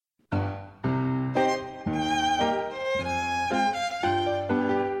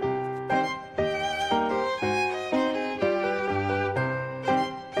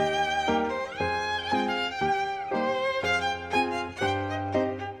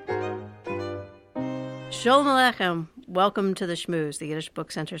Shalom Aleichem. Welcome to the Shmooze, the Yiddish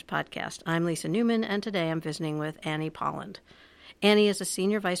Book Center's podcast. I'm Lisa Newman, and today I'm visiting with Annie Polland. Annie is a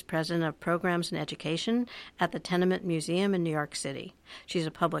Senior Vice President of Programs and Education at the Tenement Museum in New York City. She's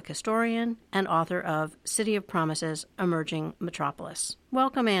a public historian and author of City of Promises, Emerging Metropolis.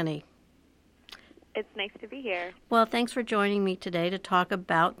 Welcome, Annie. It's nice to be here. Well, thanks for joining me today to talk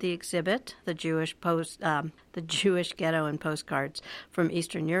about the exhibit, the Jewish Ghetto and Postcards from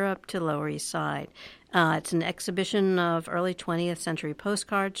Eastern Europe to Lower East Side. It's an exhibition of early 20th century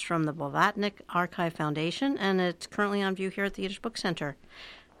postcards from the Blavatnik Archive Foundation, and it's currently on view here at the Yiddish Book Center.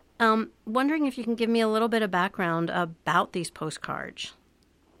 Wondering if you can give me a little bit of background about these postcards.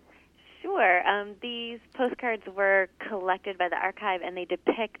 Sure. These postcards were collected by the archive, and they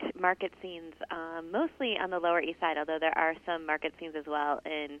depict market scenes mostly on the Lower East Side, although there are some market scenes as well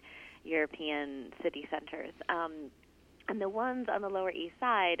in European city centers. And the ones on the Lower East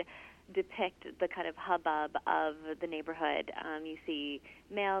Side depict the kind of hubbub of the neighborhood. You see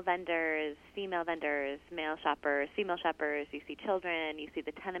male vendors, male shoppers, female shoppers. You see children. You see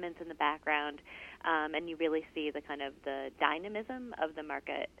the tenements in the background, and you really see the kind of the dynamism of the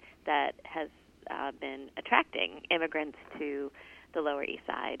market that has been attracting immigrants to the Lower East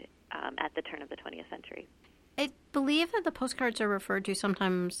Side at the turn of the 20th century. I believe that the postcards are referred to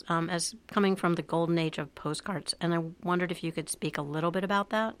sometimes as coming from the golden age of postcards, and I wondered if you could speak a little bit about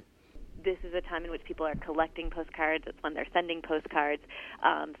that. This is a time in which people are collecting postcards. It's when they're sending postcards.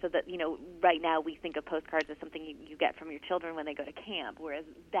 So that, right now we think of postcards as something you get from your children when they go to camp, whereas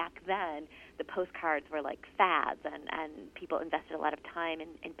back then the postcards were like fads, and people invested a lot of time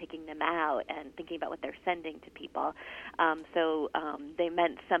in picking them out and thinking about what they're sending to people. So they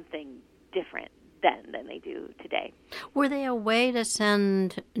meant something different then than they do today. Were they a way to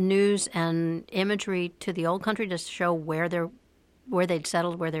send news and imagery to the old country to show where they'd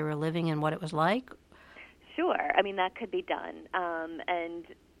settled, where they were living, and what it was like? Sure. I mean, that could be done. And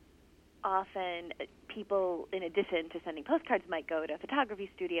often people, in addition to sending postcards, might go to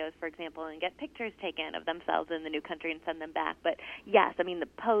photography studios, for example, and get pictures taken of themselves in the new country and send them back. But yes, I mean, the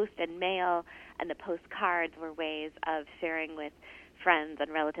post and mail and the postcards were ways of sharing with friends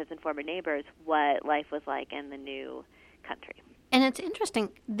and relatives and former neighbors what life was like in the new country. And it's interesting.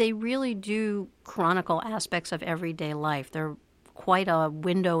 They really do chronicle aspects of everyday life. They're quite a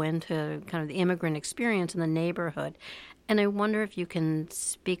window into kind of the immigrant experience in the neighborhood. And I wonder if you can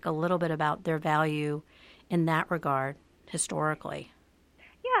speak a little bit about their value in that regard historically.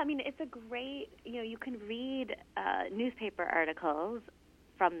 Yeah, I mean, it's a great, you can read newspaper articles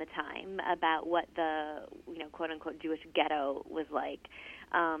from the time about what the, quote-unquote Jewish ghetto was like.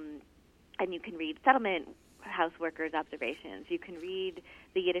 And you can read settlement house workers' observations. You can read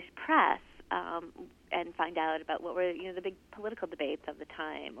the Yiddish press and find out about what were, the big political debates of the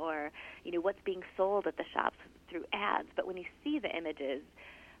time, or, what's being sold at the shops through ads. But when you see the images,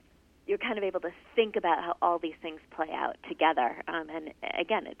 you're kind of able to think about how all these things play out together. And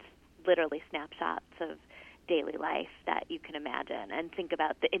again, it's literally snapshots of daily life that you can imagine, and think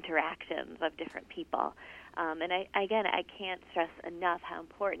about the interactions of different people. And I can't stress enough how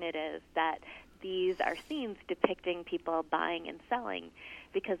important it is that these are scenes depicting people buying and selling,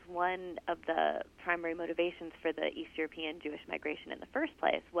 because one of the primary motivations for the East European Jewish migration in the first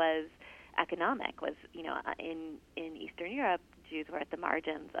place was economic. Was, in Eastern Europe, Jews were at the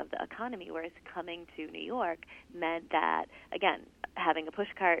margins of the economy, whereas coming to New York meant that, again, having a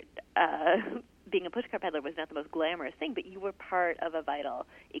pushcart, being a pushcart peddler was not the most glamorous thing, but you were part of a vital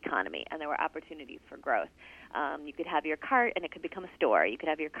economy, and there were opportunities for growth. You could have your cart, and it could become a store. You could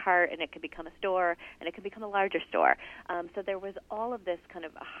have your cart, and it could become a store, and it could become a larger store. So there was all of this kind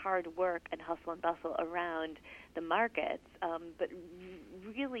of hard work and hustle and bustle around the markets, but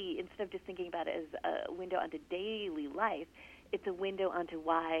really, instead of just thinking about it as a window onto daily life, it's a window onto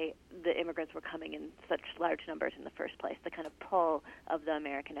why the immigrants were coming in such large numbers in the first place, the kind of pull of the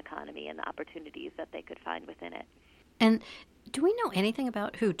American economy and the opportunities that they could find within it. And do we know anything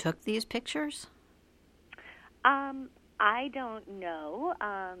about who took these pictures? I don't know.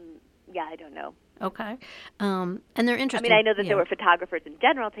 I don't know. Okay. And they're interesting. I mean, I know that there were photographers in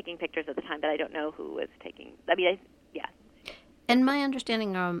general taking pictures at the time, but I don't know who was taking. And my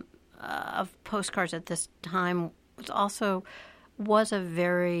understanding of postcards at this time was a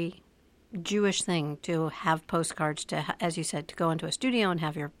very Jewish thing to have postcards, to, as you said, to go into a studio and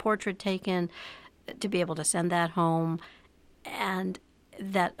have your portrait taken, to be able to send that home. And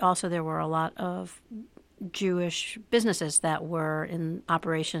that also there were a lot of Jewish businesses that were in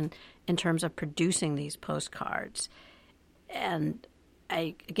operation in terms of producing these postcards. And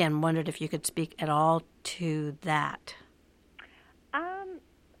I, again, wondered if you could speak at all to that.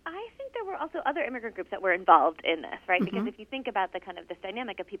 I think there were also other immigrant groups that were involved in this, right? Mm-hmm. Because if you think about the kind of this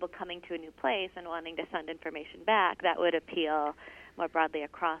dynamic of people coming to a new place and wanting to send information back, that would appeal more broadly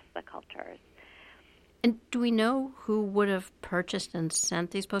across the cultures. And do we know who would have purchased and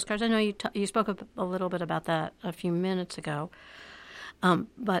sent these postcards? I know you spoke a little bit about that a few minutes ago,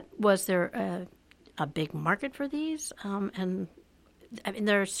 but was there a big market for these? And I mean,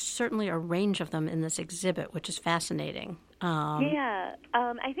 there's certainly a range of them in this exhibit, which is fascinating.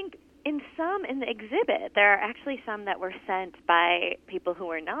 I think in the exhibit, there are actually some that were sent by people who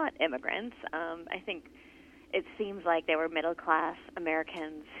were not immigrants. I think it seems like they were middle-class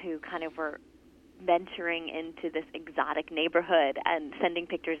Americans who kind of were venturing into this exotic neighborhood and sending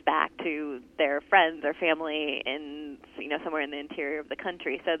pictures back to their friends or family in, somewhere in the interior of the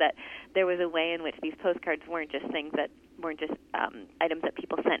country, so that there was a way in which these postcards weren't just items that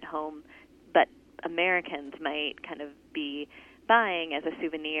people sent home, but Americans might kind of be buying as a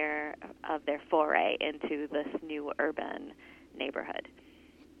souvenir of their foray into this new urban neighborhood.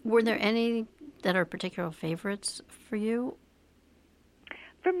 Were there any that are particular favorites for you?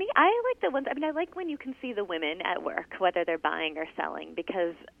 For me, I like the ones, I like when you can see the women at work, whether they're buying or selling,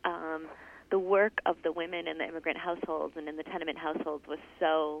 because the work of the women in the immigrant households and in the tenement households was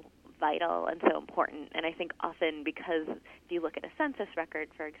so vital and so important. And I think often because if you look at a census record,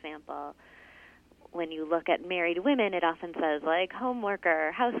 for example, when you look at married women, it often says like home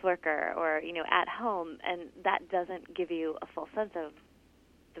worker, house worker, or, at home, and that doesn't give you a full sense of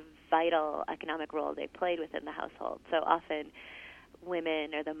the vital economic role they played within the household. So often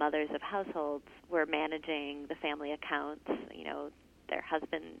women or the mothers of households were managing the family accounts. Their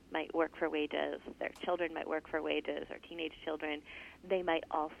husband might work for wages, their children might work for wages, or teenage children. They might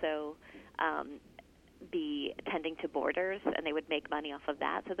also be tending to boarders, and they would make money off of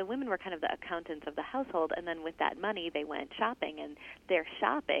that. So the women were kind of the accountants of the household, and then with that money they went shopping, and their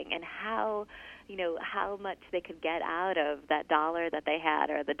shopping and how much they could get out of that dollar that they had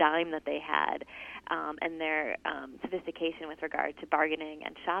or the dime that they had, and their sophistication with regard to bargaining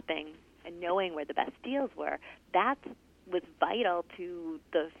and shopping and knowing where the best deals were, that was vital to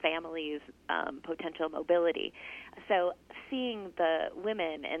the family's potential mobility. So seeing the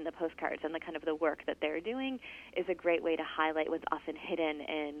women in the postcards and the kind of the work that they're doing is a great way to highlight what's often hidden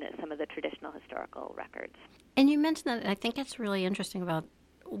in some of the traditional historical records. And you mentioned that, and I think it's really interesting about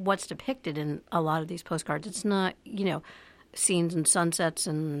what's depicted in a lot of these postcards. It's not, scenes and sunsets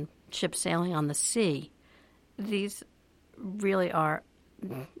and ships sailing on the sea. These really are,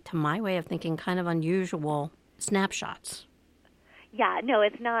 to my way of thinking, kind of unusual snapshots. Yeah, no,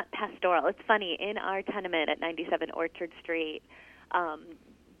 it's not pastoral. It's funny, in our tenement at 97 Orchard Street,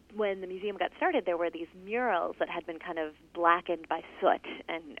 when the museum got started, there were these murals that had been kind of blackened by soot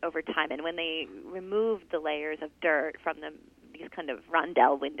and over time. And when they removed the layers of dirt from these kind of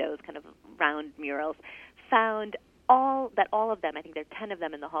rondel windows, kind of round murals, found all of them, I think there are 10 of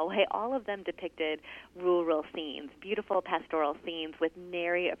them in the hallway, all of them depicted rural scenes, beautiful pastoral scenes with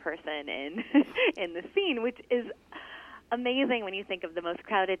nary a person in the scene, which is amazing when you think of the most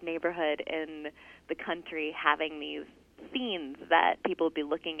crowded neighborhood in the country having these scenes that people would be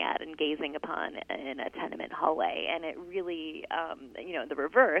looking at and gazing upon in a tenement hallway. And it really, the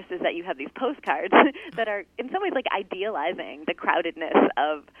reverse is that you have these postcards that are in some ways like idealizing the crowdedness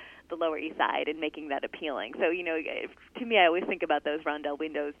of the Lower East Side and making that appealing. So, to me, I always think about those rondel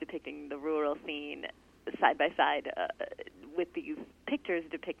windows depicting the rural scene side by side with these pictures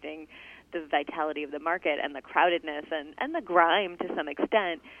depicting the vitality of the market and the crowdedness and the grime to some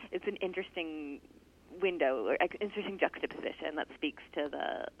extent. It's an interesting window or interesting juxtaposition that speaks to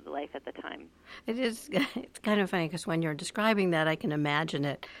the life at the time. It is. It's kind of funny because when you're describing that, I can imagine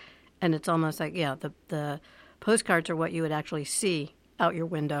it, and it's almost like, the postcards are what you would actually see out your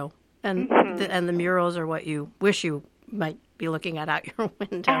window, and the murals are what you wish you might be looking at out your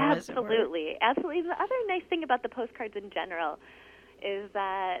window. Absolutely. Absolutely. The other nice thing about the postcards in general is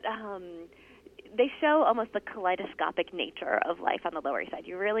that they show almost the kaleidoscopic nature of life on the Lower East Side.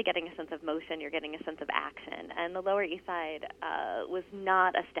 You're really getting a sense of motion. You're getting a sense of action. And the Lower East Side was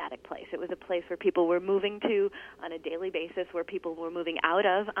not a static place. It was a place where people were moving to on a daily basis, where people were moving out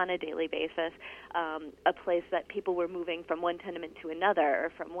of on a daily basis, a place that people were moving from one tenement to another,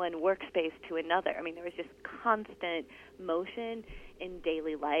 or from one workspace to another. I mean, there was just constant motion in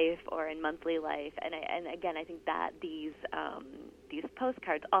daily life or in monthly life. And again, I think that these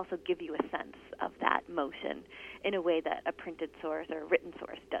postcards also give you a sense of that motion in a way that a printed source or a written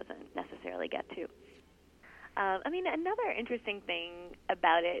source doesn't necessarily get to. Another interesting thing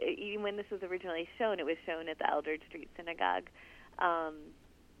about it, even when this was originally shown, it was shown at the Aldridge Street Synagogue. And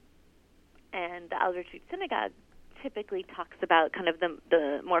the Aldridge Street Synagogue typically talks about kind of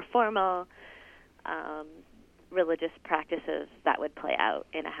the more formal religious practices that would play out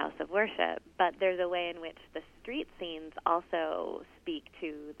in a house of worship, but there's a way in which the street scenes also speak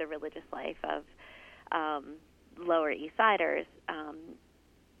to the religious life of Lower East Siders.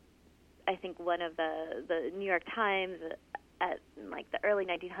 I think one of the New York Times at like the early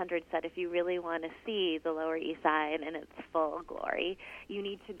 1900s said if you really want to see the Lower East Side in its full glory, you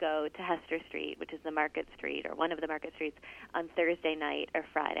need to go to Hester Street, which is the market street or one of the market streets, on Thursday night or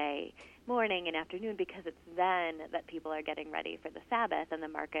Friday morning and afternoon, because it's then that people are getting ready for the Sabbath and the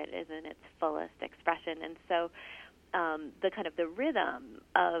market is in its fullest expression. And so the kind of the rhythm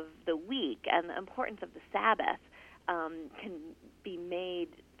of the week and the importance of the Sabbath can be made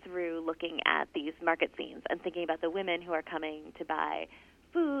through looking at these market scenes and thinking about the women who are coming to buy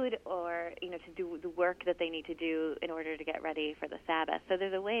food or, to do the work that they need to do in order to get ready for the Sabbath. So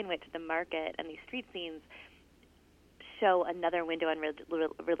there's a way in which the market and these street scenes show another window on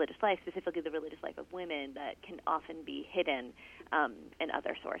religious life, specifically the religious life of women, that can often be hidden in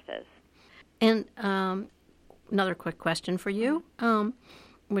other sources. And another quick question for you,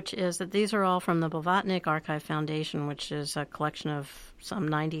 which is that these are all from the Blavatnik Archive Foundation, which is a collection of some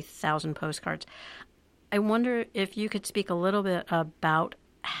 90,000 postcards. I wonder if you could speak a little bit about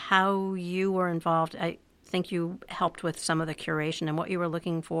how you were involved. I think you helped with some of the curation and what you were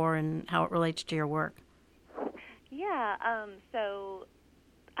looking for and how it relates to your work. Yeah, so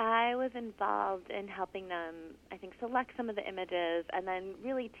I was involved in helping them, I think, select some of the images and then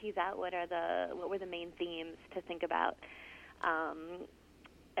really tease out what were the main themes to think about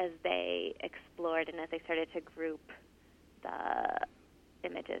as they explored and as they started to group the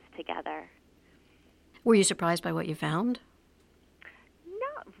images together. Were you surprised by what you found?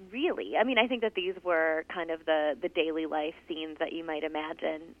 Not really. I mean, I think that these were kind of the daily life scenes that you might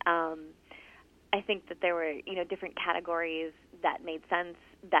imagine. I think that there were, different categories that made sense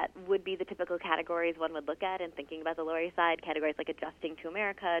that would be the typical categories one would look at in thinking about the Lower East Side, categories like adjusting to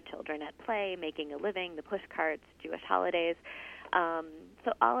America, children at play, making a living, the pushcarts, Jewish holidays.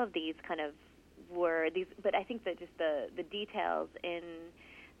 So all of these kind of were these, but I think that just the details in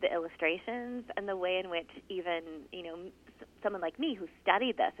the illustrations and the way in which even, someone like me who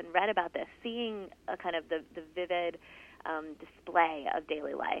studied this and read about this, seeing a kind of the vivid display of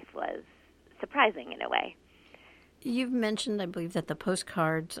daily life was surprising in a way. You've mentioned, I believe, that the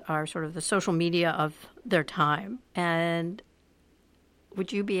postcards are sort of the social media of their time. And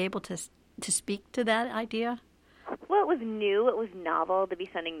would you be able to speak to that idea? Well, it was new. It was novel to be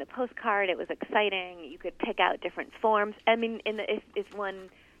sending the postcard. It was exciting. You could pick out different forms. I mean, if one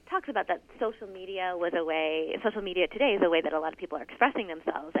talks about that social media today is a way that a lot of people are expressing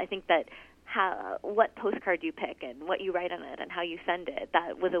themselves. I think that what postcard you pick and what you write on it and how you send it,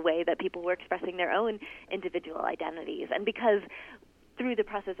 that was a way that people were expressing their own individual identities. And because through the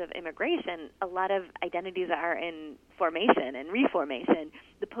process of immigration, a lot of identities are in formation and reformation.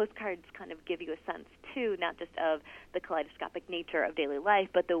 The postcards kind of give you a sense, too, not just of the kaleidoscopic nature of daily life,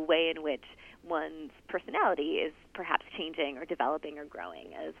 but the way in which one's personality is perhaps changing or developing or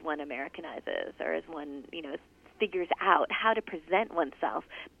growing as one Americanizes or as one, figures out how to present oneself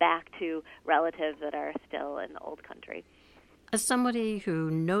back to relatives that are still in the old country. As somebody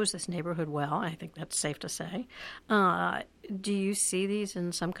who knows this neighborhood well, I think that's safe to say, do you see these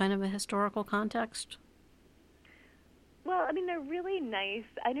in some kind of a historical context? Well, I mean, they're really nice.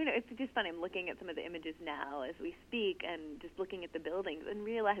 I don't know. It's just fun. I'm looking at some of the images now as we speak and just looking at the buildings and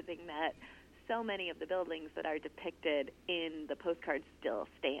realizing that so many of the buildings that are depicted in the postcards still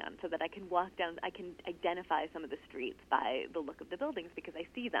stand, so that I can walk down, I can identify some of the streets by the look of the buildings because I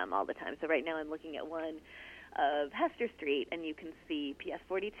see them all the time. So right now I'm looking at one of Hester Street, and you can see PS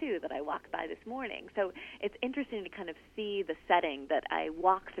 42 that I walked by this morning. So it's interesting to kind of see the setting that I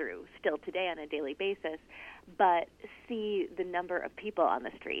walk through still today on a daily basis, but see the number of people on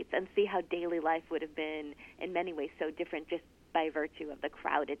the streets and see how daily life would have been in many ways so different just by virtue of the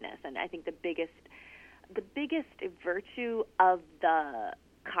crowdedness. And I think the biggest virtue of the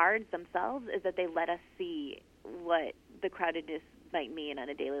cards themselves is that they let us see what the crowdedness might mean on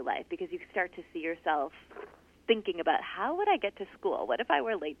a daily life, because you start to see yourself thinking about, how would I get to school? What if I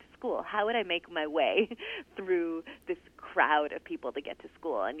were late to school? How would I make my way through this crowd of people to get to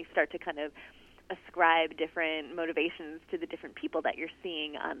school? And you start to kind of ascribe different motivations to the different people that you're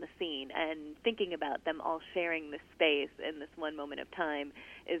seeing on the scene, and thinking about them all sharing this space in this one moment of time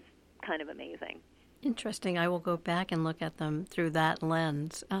is kind of amazing. Interesting. I will go back and look at them through that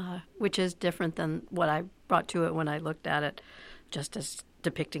lens, which is different than what I brought to it when I looked at it just as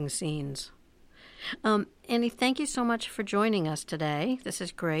depicting scenes. Annie, thank you so much for joining us today. This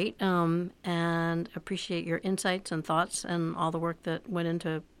is great, and appreciate your insights and thoughts and all the work that went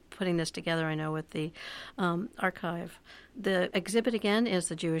into putting this together, I know, with the archive. The exhibit, again, is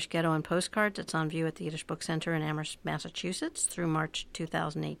The Jewish Ghetto and Postcards. It's on view at the Yiddish Book Center in Amherst, Massachusetts through March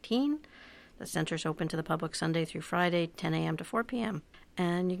 2018. The center's open to the public Sunday through Friday, 10 a.m. to 4 p.m.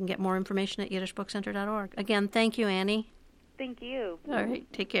 And you can get more information at yiddishbookcenter.org. Again, thank you, Annie. Thank you. All right,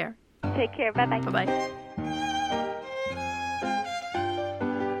 take care. Take care. Bye-bye. Bye-bye.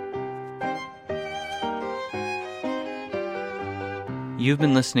 You've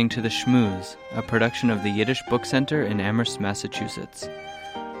been listening to The Shmooze, a production of the Yiddish Book Center in Amherst, Massachusetts.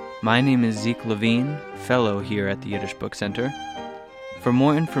 My name is Zeke Levine, fellow here at the Yiddish Book Center. For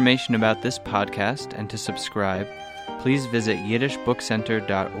more information about this podcast and to subscribe, please visit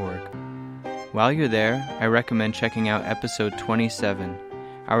yiddishbookcenter.org. While you're there, I recommend checking out episode 27,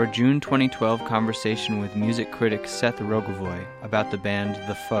 our June 2012 conversation with music critic Seth Rogovoy about the band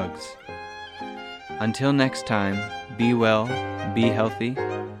The Fugs. Until next time, be well, be healthy,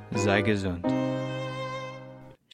 sei gesund.